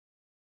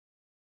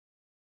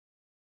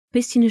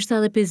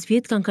575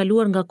 vjet kanë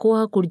kaluar nga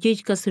koha kur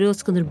Gjergj Kastriot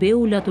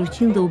Skënderbeu la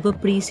Turqinë dhe u bë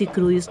prijës i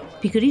Krujës.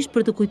 Pikërisht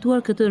për të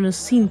kujtuar këtë në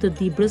sin të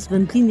Dibrës,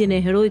 vendlindjen e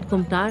heroit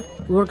kombëtar,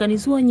 u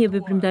organizua një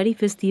veprimtari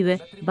festive.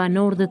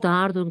 Banorë dhe të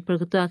ardhur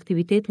për këtë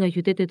aktivitet nga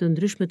qytete të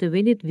ndryshme të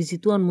vendit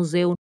vizituan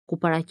muzeun, ku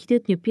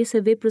paraqitet një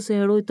pjesë e veprës së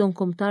heroit ton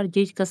kombëtar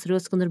Gjergj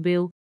Kastriot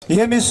Sëknderbeu.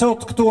 Jemi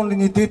sot këtu në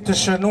një ditë të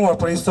shënuar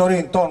për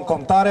historinë tonë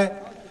kombëtare,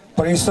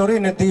 për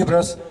historinë e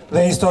Dibrës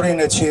dhe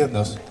historinë e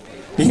Qirnës.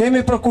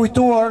 Jemi për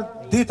kujtuar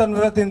ditën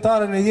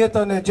vendimtare në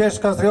jetën e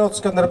Gjergj Kastriot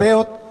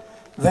Skënderbeut,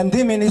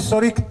 vendimin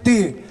historik të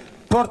tij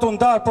për të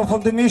ndarë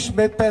përfundimisht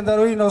me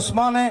Perandorinë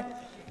Osmane,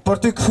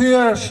 për të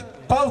kthyer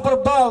ballë për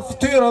ballë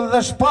fytyrën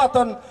dhe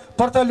shpatën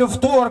për të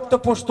luftuar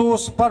këtë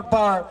pushtues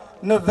barbar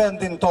në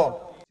vendin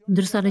tonë.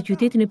 Ndërsa në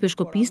qytetin e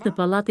Peshkopis, në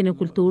Pallatin e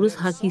Kulturës,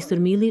 Haki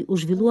Stërmilli, u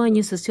zhvillua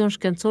një sesion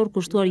shkencor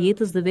kushtuar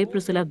jetës dhe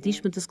veprës së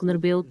lavdishme të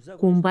Skënderbeut,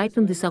 ku u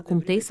mbajtën disa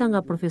kumtesa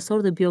nga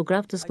profesor dhe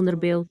biograf të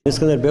Skënderbeut.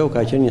 Skënderbeu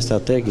ka qenë një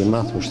strateg i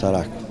madh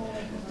ushtarak.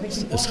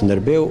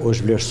 Skënderbeu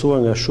është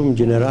vlerësuar nga shumë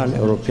gjeneral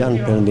europian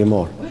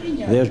perëndimor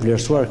dhe është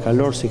vlerësuar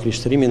kalor si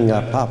krishterimin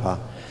nga papa.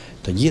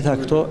 Të gjitha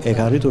këto e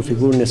ka rritur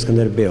figurën e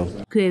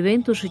Skënderbeut. Ky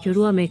event u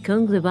shoqërua me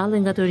këngë dhe valle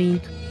nga të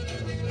rinjt.